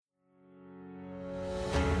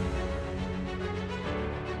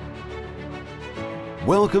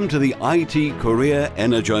Welcome to the IT Career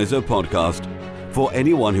Energizer podcast. For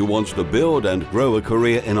anyone who wants to build and grow a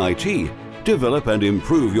career in IT, develop and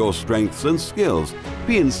improve your strengths and skills,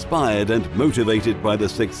 be inspired and motivated by the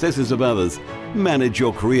successes of others, manage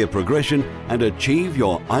your career progression, and achieve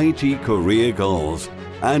your IT career goals.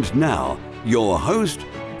 And now, your host,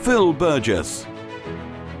 Phil Burgess.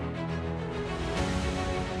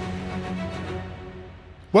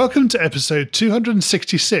 Welcome to episode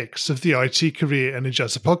 266 of the IT Career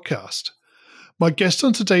Energizer podcast. My guest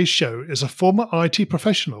on today's show is a former IT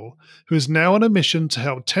professional who is now on a mission to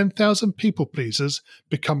help 10,000 people pleasers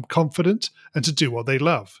become confident and to do what they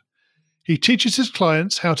love. He teaches his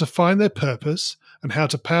clients how to find their purpose and how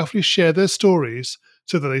to powerfully share their stories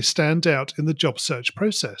so that they stand out in the job search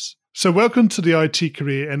process. So welcome to the IT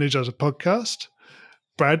Career Energizer podcast,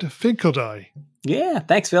 Brad Finkeldie. Yeah,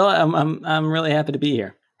 thanks, Phil. I'm really happy to be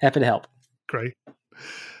here. Happy to help. Great.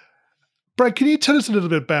 Brad, can you tell us a little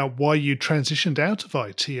bit about why you transitioned out of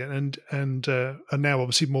IT and are now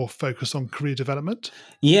obviously more focused on career development?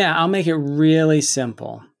 Yeah, I'll make it really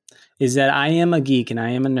simple. Is that I am a geek and I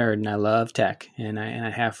am a nerd and I love tech and I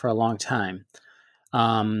have for a long time.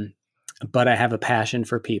 But I have a passion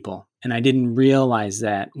for people. And I didn't realize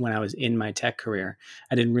that when I was in my tech career.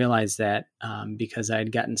 I didn't realize that because I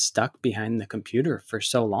had gotten stuck behind the computer for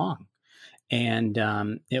so long. And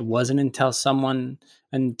it wasn't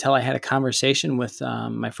until I had a conversation with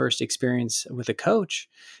my first experience with a coach.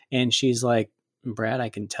 And she's like, Brad, I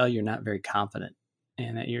can tell you're not very confident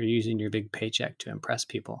and that you're using your big paycheck to impress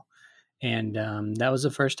people. And that was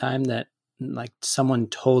the first time that like someone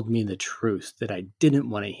told me the truth that I didn't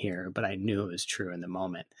want to hear, but I knew it was true in the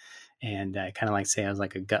moment. And I kind of like say I was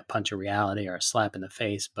like a gut punch of reality or a slap in the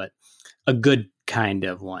face, but a good kind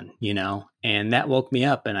of one, you know, and that woke me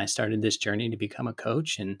up and I started this journey to become a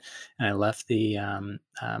coach and I left the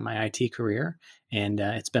my IT career and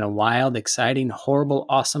it's been a wild, exciting, horrible,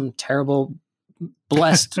 awesome, terrible,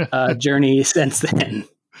 blessed journey since then.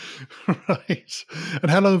 Right. And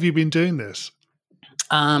how long have you been doing this?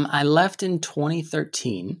 I left in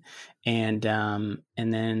 2013 and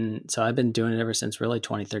then so I've been doing it ever since really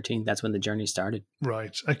 2013. That's when the journey started.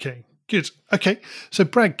 Right. Okay. Good. Okay. So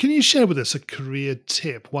Brad, can you share with us a career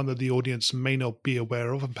tip, one that the audience may not be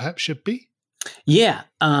aware of and perhaps should be? Yeah.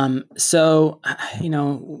 So, you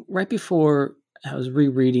know, right before I was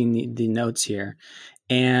rereading the notes here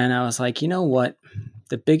and I was like, you know what?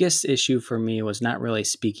 The biggest issue for me was not really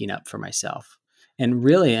speaking up for myself. And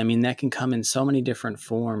really, I mean, that can come in so many different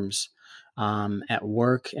forms at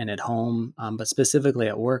work and at home, but specifically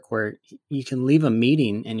at work where you can leave a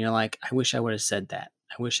meeting and you're like, I wish I would have said that.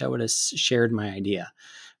 I wish I would have shared my idea.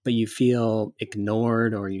 But you feel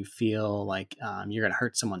ignored or you feel like you're going to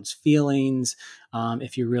hurt someone's feelings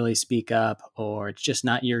if you really speak up or it's just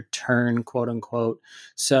not your turn, quote unquote.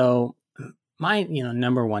 So my,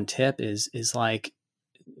 number one tip is like,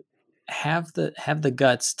 have the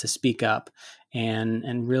guts to speak up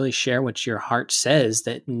and really share what your heart says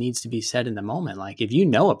that needs to be said in the moment. Like if you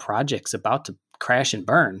know a project's about to crash and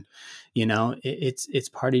burn, it's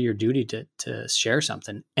part of your duty to share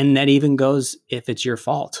something. And that even goes if it's your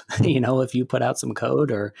fault, if you put out some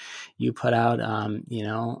code or you put out,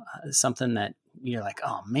 something that you're like,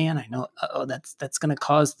 oh man, I know, that's going to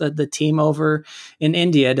cause the team over in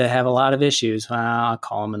India to have a lot of issues. Well, I'll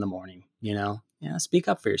call them in the morning, speak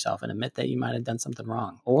up for yourself and admit that you might have done something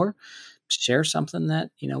wrong or share something that,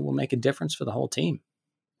 will make a difference for the whole team.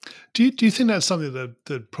 Do you think that's something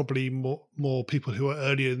that probably more people who are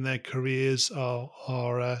earlier in their careers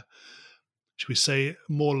are should we say,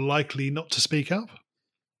 more likely not to speak up?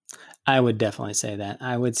 I would definitely say that.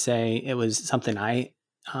 I would say it was something I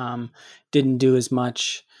didn't do as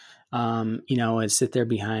much. I'd sit there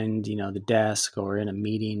behind, the desk or in a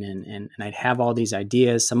meeting and I'd have all these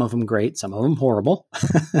ideas, some of them great, some of them horrible.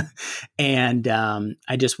 And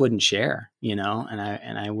I just wouldn't share,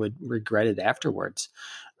 and I would regret it afterwards.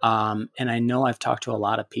 And I know I've talked to a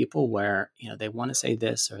lot of people where, they want to say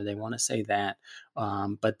this or they want to say that,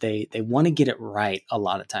 but they want to get it right a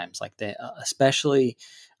lot of times, like they, especially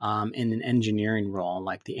in an engineering role,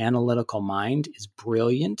 like the analytical mind is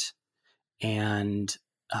brilliant and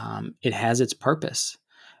it has its purpose.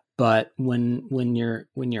 But when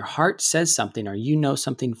your heart says something or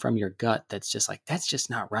something from your gut that's just like, that's just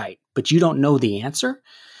not right, but you don't know the answer,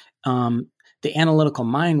 the analytical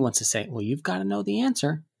mind wants to say, well, you've got to know the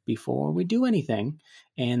answer before we do anything.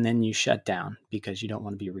 And then you shut down because you don't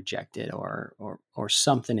want to be rejected or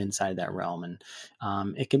something inside that realm.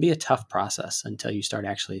 And it can be a tough process until you start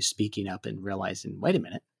actually speaking up and realizing, wait a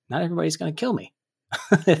minute, not everybody's going to kill me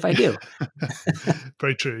if I do.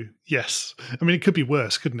 Very true. Yes. I mean, it could be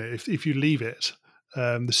worse, couldn't it? If you leave it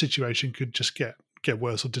the situation could just get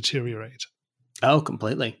worse or deteriorate. Oh,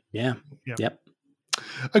 completely. Yeah. Yeah. Yep.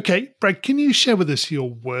 Okay, Brad, can you share with us your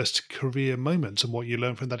worst career moment and what you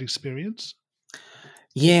learned from that experience?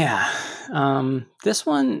 Yeah. This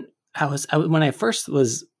one, when I first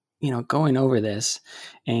was, going over this,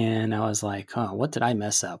 and I was like, oh, what did I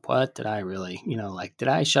mess up? What did I really, did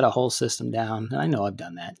I shut a whole system down? And I know I've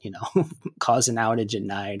done that, cause an outage at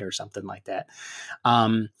night or something like that.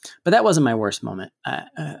 But that wasn't my worst moment.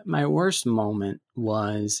 My worst moment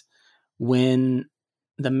was when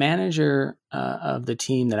the manager of the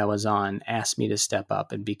team that I was on asked me to step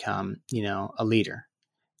up and become, a leader.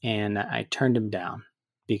 And I turned him down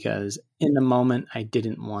because in the moment I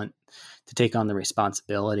didn't want to take on the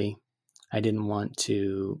responsibility. I didn't want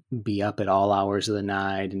to be up at all hours of the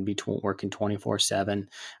night and be working 24/7. I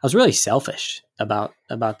was really selfish about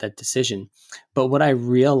that decision. But what I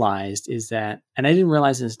realized is that, and I didn't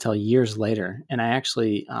realize this until years later. And I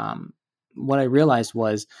actually, what I realized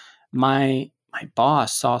was my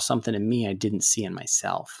boss saw something in me I didn't see in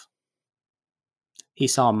myself. He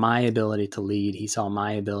saw my ability to lead. He saw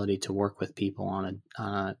my ability to work with people on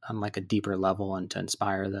like a deeper level and to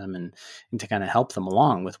inspire them and to kind of help them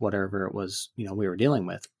along with whatever it was, we were dealing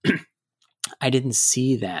with. I didn't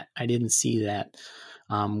see that.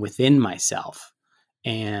 Within myself.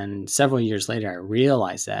 And several years later, I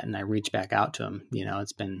realized that, and I reached back out to him.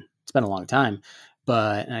 It's been a long time,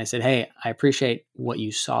 and I said, "Hey, I appreciate what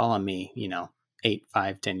you saw in me. 8,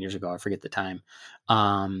 5, 10 years ago. I forget the time."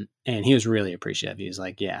 And he was really appreciative. He was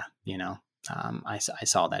like, "Yeah, I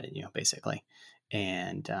saw that in you, basically."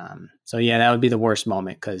 And so, yeah, that would be the worst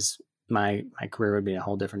moment because my career would be a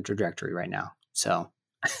whole different trajectory right now. So,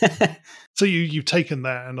 so you've taken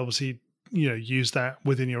that and obviously used that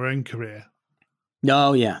within your own career.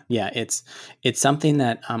 No, yeah. It's something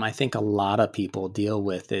that I think a lot of people deal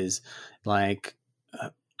with is like,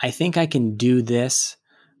 I think I can do this,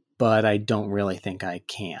 but I don't really think I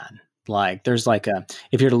can. Like there's like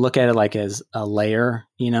if you're to look at it like as a layer,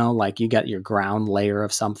 like you got your ground layer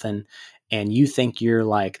of something and you think you're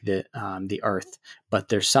like the earth, but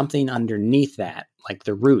there's something underneath that, like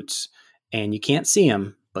the roots, and you can't see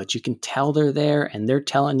them, but you can tell they're there and they're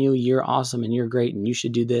telling you you're awesome and you're great and you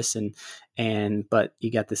should do this. But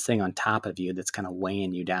you got this thing on top of you that's kind of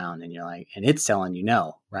weighing you down and you're like, and it's telling you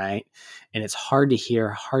no, right? And it's hard to hear,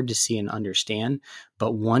 hard to see and understand.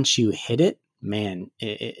 But once you hit it, man,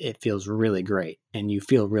 it feels really great. And you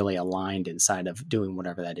feel really aligned inside of doing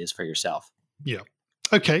whatever that is for yourself. Yeah.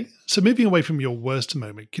 Okay. So moving away from your worst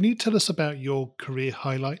moment, can you tell us about your career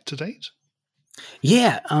highlight to date?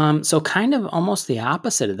 Yeah. So kind of almost the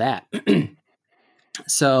opposite of that.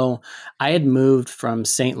 So I had moved from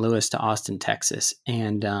St. Louis to Austin, Texas,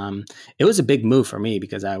 and it was a big move for me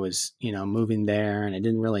because I was, moving there and I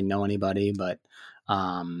didn't really know anybody. But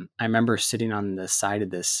I remember sitting on the side of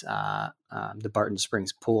this, the Barton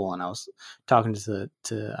Springs pool, and I was talking to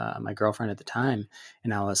my girlfriend at the time,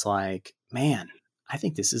 and I was like, "Man, I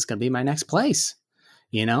think this is going to be my next place,"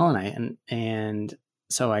 and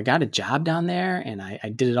so I got a job down there and I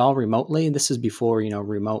did it all remotely. This is before,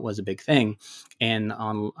 remote was a big thing and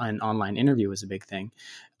an online interview was a big thing.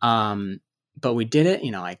 But we did it,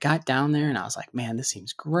 I got down there and I was like, man, this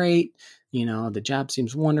seems great. The job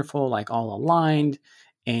seems wonderful, like all aligned.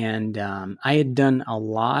 And I had done a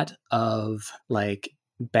lot of like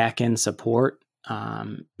back end support,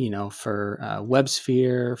 for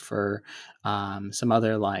WebSphere, for some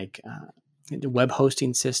other like web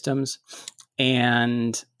hosting systems.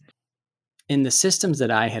 And in the systems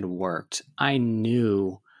that I had worked, I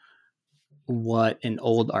knew what an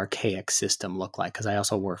old archaic system looked like because I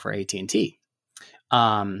also work for AT&T.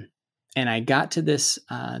 And I got to this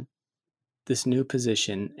new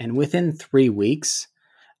position, and within 3 weeks,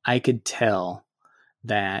 I could tell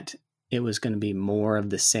that it was going to be more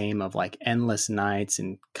of the same of like endless nights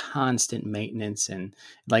and constant maintenance and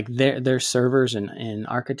like their servers and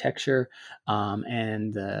architecture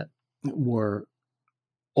were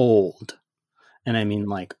old. And I mean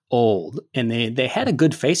like old. And they had a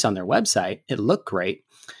good face on their website. It looked great,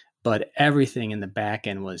 but everything in the back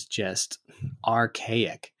end was just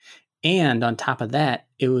archaic. And on top of that,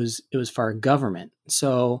 it was for our government.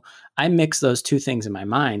 So I mixed those two things in my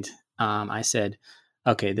mind. I said,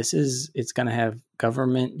 okay, it's going to have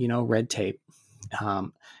government, red tape.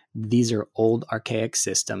 These are old archaic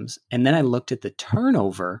systems. And then I looked at the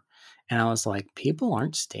turnover and I was like, people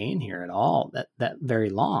aren't staying here at all that very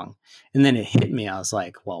long. And then it hit me. I was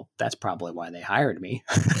like, well, that's probably why they hired me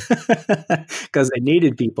because they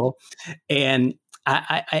needed people. And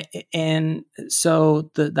and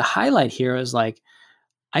so the highlight here is like,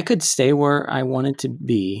 I could stay where I wanted to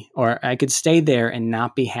be, or I could stay there and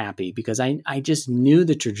not be happy because I just knew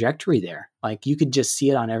the trajectory there. Like you could just see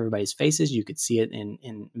it on everybody's faces. You could see it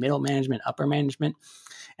in middle management, upper management.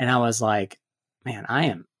 And I was like, man,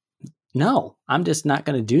 I'm just not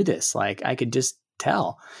going to do this. Like I could just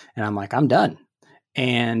tell. And I'm like, I'm done.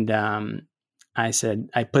 And I said,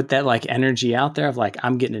 I put that like energy out there of like,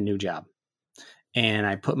 I'm getting a new job. And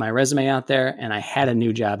I put my resume out there and I had a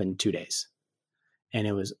new job in 2 days. And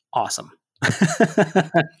it was awesome.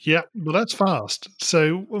 Yeah, well, that's fast.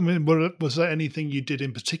 So, I mean, was there anything you did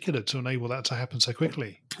in particular to enable that to happen so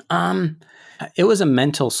quickly? It was a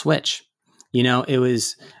mental switch. It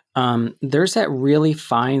was, there's that really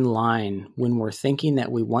fine line when we're thinking that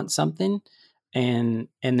we want something and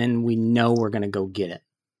then we know we're going to go get it.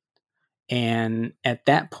 And at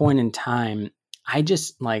that point in time, I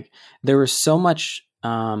just like, there was so much,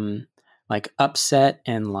 like upset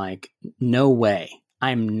and like, no way.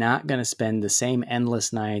 I'm not going to spend the same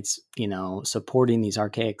endless nights, supporting these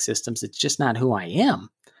archaic systems. It's just not who I am,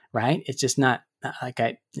 right? It's just not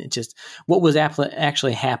what was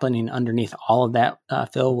actually happening underneath all of that,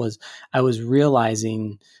 Phil, was I was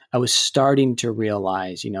starting to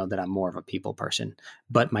realize, that I'm more of a people person,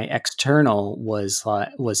 but my external was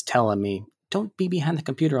telling me, don't be behind the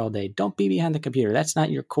computer all day. Don't be behind the computer. That's not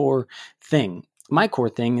your core thing. My core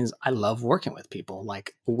thing is I love working with people,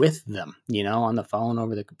 like with them, on the phone,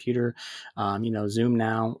 over the computer, Zoom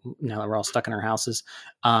now that we're all stuck in our houses,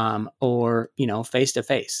 or, face to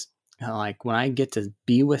face. Like when I get to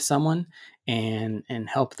be with someone and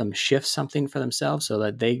help them shift something for themselves so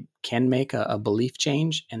that they can make a belief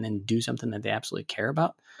change and then do something that they absolutely care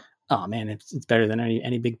about. Oh man, it's better than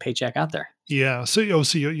any big paycheck out there. Yeah. So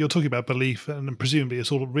obviously you're talking about belief, and presumably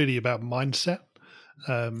it's all really about mindset.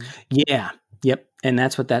 Yeah. Yep. And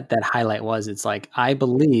that's what that highlight was. It's like, I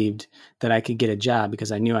believed that I could get a job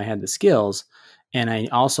because I knew I had the skills. And I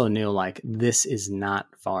also knew like, this is not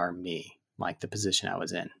for me, like the position I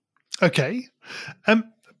was in. Okay.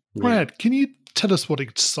 Brad, can you tell us what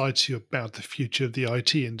excites you about the future of the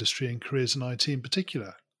IT industry and careers in IT in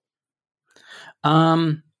particular?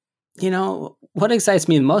 What excites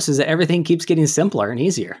me the most is that everything keeps getting simpler and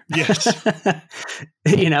easier. Yes.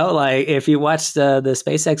 Like if you watched the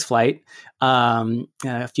SpaceX flight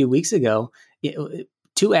a few weeks ago,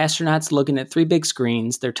 2 astronauts looking at 3 big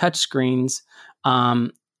screens, they're touch screens.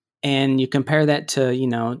 And you compare that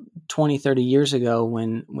to, 20, 30 years ago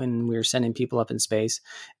when we were sending people up in space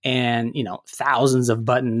and, thousands of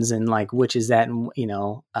buttons and like, which is that, and,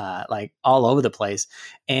 like all over the place.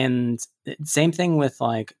 And same thing with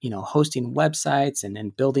like, hosting websites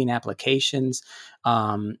and building applications,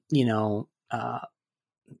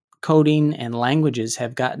 coding and languages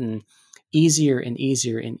have gotten easier and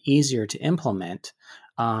easier and easier to implement.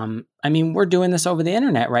 We're doing this over the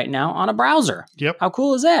internet right now on a browser. Yep. How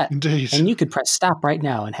cool is that? Indeed. And you could press stop right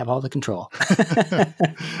now and have all the control.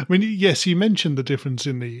 Yes, you mentioned the difference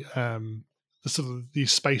in the sort of the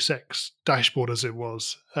SpaceX dashboard as it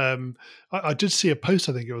was. I did see a post,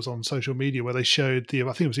 I think it was on social media, where they showed I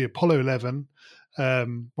think it was the Apollo 11,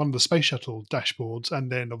 one of the space shuttle dashboards,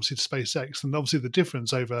 and then obviously the SpaceX. And obviously the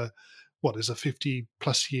difference over what is a 50+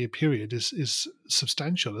 year period is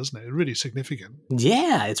substantial, isn't it? Really significant.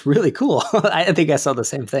 Yeah, it's really cool. I think I saw the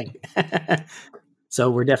same thing.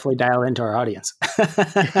 So we're definitely dialed into our audience.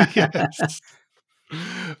 Yes.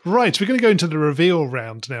 Right, we're going to go into the reveal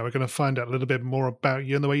round now. We're going to find out a little bit more about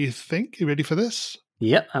you and the way you think. You ready for this?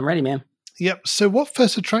 Yep, I'm ready, man. Yep. So what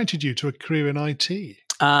first attracted you to a career in IT?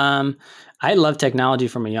 I love technology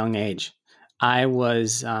from a young age. I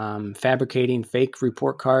was fabricating fake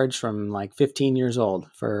report cards from like 15 years old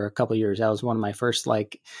for a couple of years. That was one of my first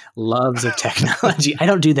like loves of technology. I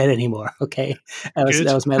don't do that anymore. Okay.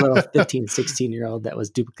 That was my little 15, 16-year-old that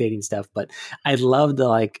was duplicating stuff. But I love to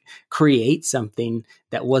like create something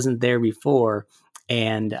that wasn't there before.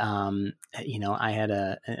 And, I had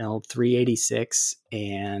an old 386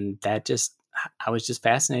 and I was just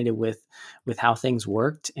fascinated with how things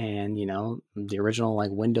worked and, the original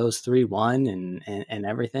like Windows 3.1 and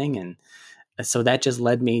everything. And so that just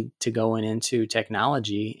led me to going into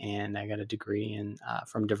technology, and I got a degree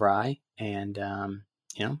from DeVry, and,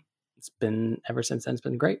 it's been ever since then, it's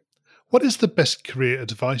been great. What is the best career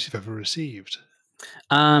advice you've ever received?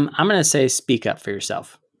 I'm going to say speak up for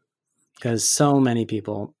yourself, because so many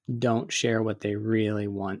people don't share what they really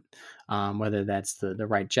want. Whether that's the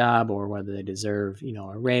right job or whether they deserve,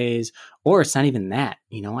 a raise, or it's not even that.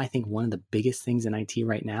 I think one of the biggest things in IT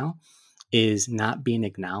right now is not being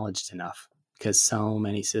acknowledged enough, because so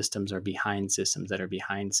many systems are behind systems that are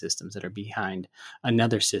behind systems that are behind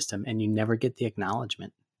another system, and you never get the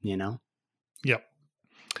acknowledgement, Yep.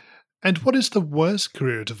 And what is the worst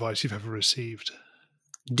career advice you've ever received?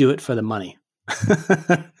 Do it for the money.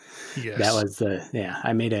 Yes. That was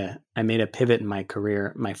I made a pivot in my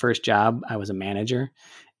career. My first job, I was a manager,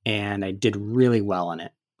 and I did really well in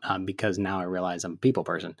it because now I realize I'm a people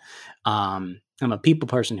person. I'm a people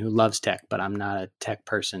person who loves tech, but I'm not a tech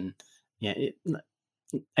person. Yeah,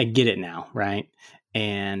 I get it now, right?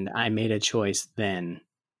 And I made a choice then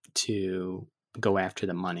to go after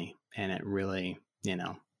the money, and it really,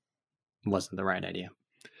 wasn't the right idea.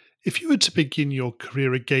 If you were to begin your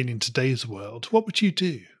career again in today's world, what would you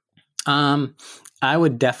do? I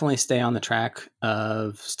would definitely stay on the track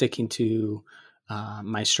of sticking to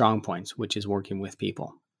my strong points, which is working with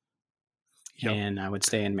people. Yep. And I would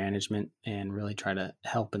stay in management and really try to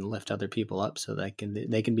help and lift other people up so they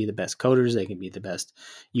can be the best coders, they can be the best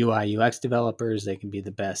UI UX developers, they can be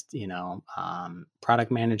the best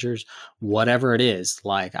product managers, whatever it is.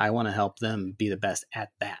 Like, I want to help them be the best at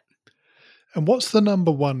that. And what's the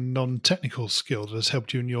number one non-technical skill that has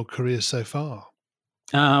helped you in your career so far?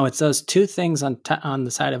 Oh, it's those two things on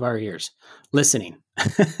the side of our ears: listening,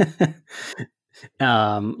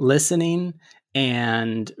 listening,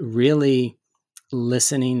 and really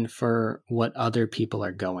listening for what other people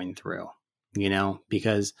are going through.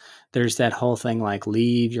 Because there's that whole thing like,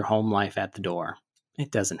 leave your home life at the door.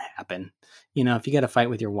 It doesn't happen. If you got to fight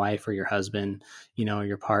with your wife or your husband,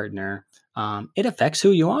 your partner, it affects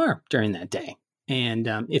who you are during that day. And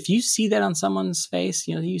if you see that on someone's face,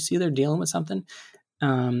 you see they're dealing with something.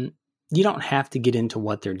 You don't have to get into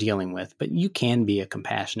what they're dealing with, but you can be a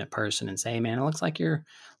compassionate person and say, hey, man, it looks like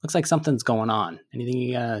something's going on. Anything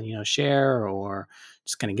you gotta, share, or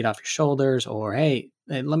just kind of get off your shoulders, or, hey,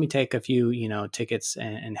 let me take a few, tickets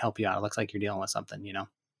and help you out. It looks like you're dealing with something,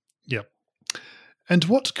 Yep. And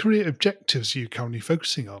what career objectives are you currently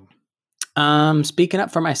focusing on? Speaking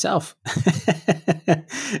up for myself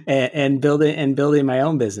and building my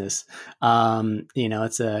own business.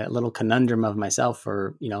 It's a little conundrum of myself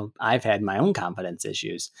for, I've had my own confidence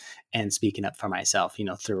issues, and speaking up for myself,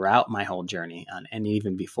 throughout my whole journey and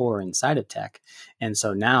even before inside of tech. And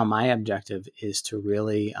so now my objective is to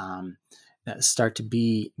really, start to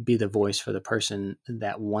be the voice for the person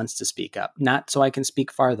that wants to speak up, not so I can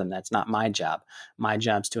speak for them. That's not my job. My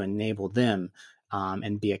job's to enable them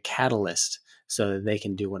and be a catalyst so that they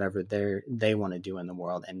can do whatever they want to do in the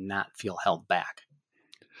world and not feel held back.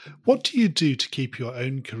 What do you do to keep your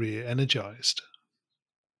own career energized?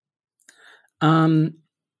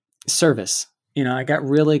 Service. I got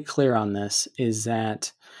really clear on this, is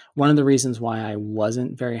that one of the reasons why I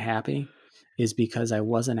wasn't very happy is because I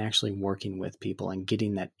wasn't actually working with people and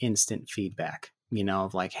getting that instant feedback.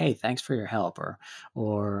 Of like, hey, thanks for your help,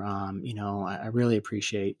 or I really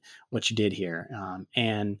appreciate what you did here.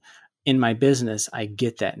 And in my business, I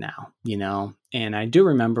get that now, and I do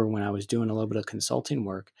remember when I was doing a little bit of consulting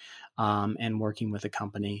work and working with a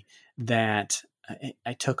company that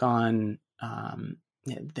I took on,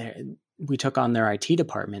 we took on their IT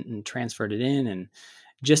department and transferred it in. And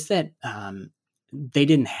just that they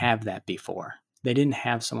didn't have that before. They didn't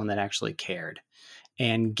have someone that actually cared.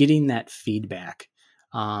 And getting that feedback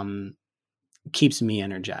keeps me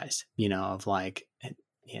energized, of like,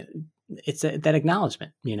 it's that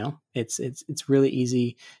acknowledgement, it's really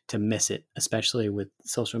easy to miss it, especially with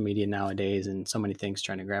social media nowadays and so many things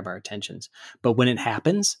trying to grab our attentions. But when it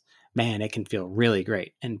happens, man, it can feel really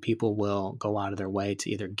great. And people will go out of their way to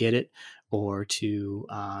either get it or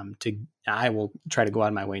I will try to go out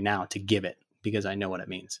of my way now to give it, because I know what it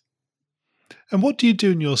means. And what do you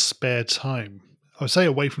do in your spare time? I would say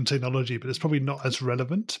away from technology, but it's probably not as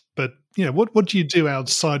relevant. But what do you do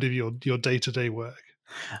outside of your day-to-day work?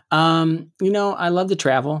 I love to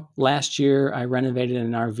travel. Last year, I renovated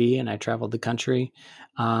an RV and I traveled the country,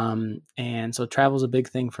 and so travel's a big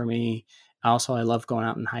thing for me. Also, I love going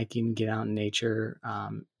out and hiking, get out in nature,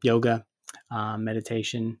 yoga,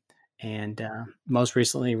 meditation. And most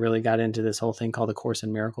recently, really got into this whole thing called A Course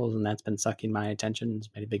in Miracles, and that's been sucking my attention. It's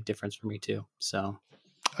made a big difference for me too. So,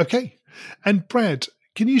 okay. And Brad,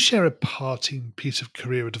 can you share a parting piece of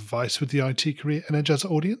career advice with the IT Career Energizer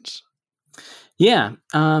audience? Yeah.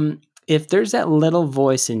 If there's that little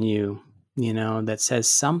voice in you, that says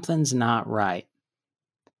something's not right,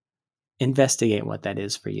 investigate what that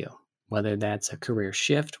is for you. Whether that's a career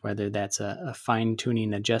shift, whether that's a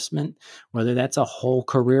fine-tuning adjustment, whether that's a whole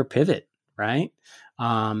career pivot, right?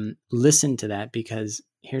 Listen to that, because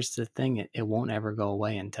here's the thing, it won't ever go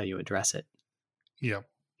away until you address it. Yeah.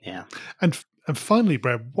 Yeah. And finally,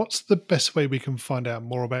 Brad, what's the best way we can find out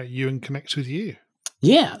more about you and connect with you?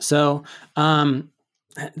 Yeah. So you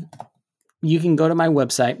can go to my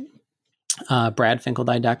website,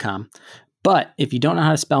 bradfinkeldye.com. But if you don't know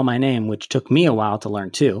how to spell my name, which took me a while to learn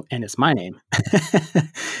too, and it's my name,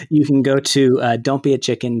 you can go to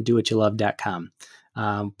don'tbeachickendowhatyouLove.com.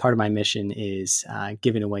 Part of my mission is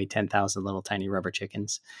giving away 10,000 little tiny rubber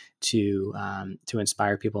chickens to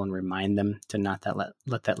inspire people and remind them to not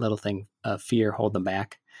let that little thing of fear hold them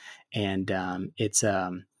back. And it's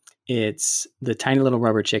the tiny little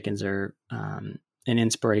rubber chickens are an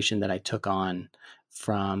inspiration that I took on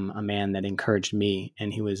from a man that encouraged me,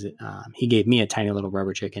 and he gave me a tiny little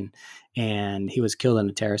rubber chicken, and he was killed in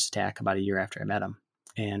a terrorist attack about a year after I met him.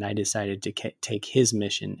 And I decided to take his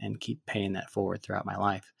mission and keep paying that forward throughout my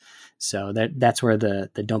life. So that's where the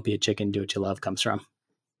don't be a chicken, do what you love comes from.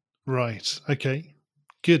 Right. Okay.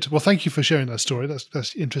 Good. Well, thank you for sharing that story.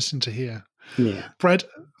 That's interesting to hear. Yeah. Brad,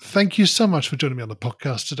 thank you so much for joining me on the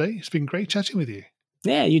podcast today. It's been great chatting with you.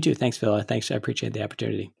 Yeah, you too. Thanks, Phil. Thanks. I appreciate the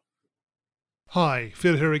opportunity. Hi,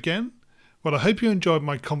 Phil here again. Well, I hope you enjoyed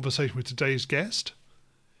my conversation with today's guest.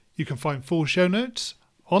 You can find full show notes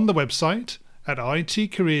on the website at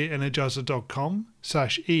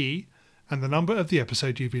itcareerenergizer.com/e and the number of the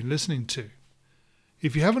episode you've been listening to.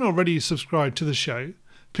 If you haven't already subscribed to the show,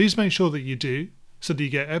 please make sure that you do so that you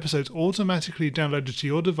get episodes automatically downloaded to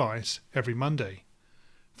your device every Monday.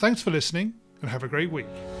 Thanks for listening and have a great week.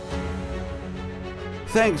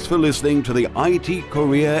 Thanks for listening to the IT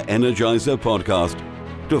Career Energizer podcast.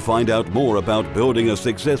 To find out more about building a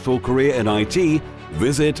successful career in IT,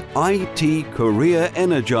 visit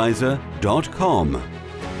itcareerenergizer.com.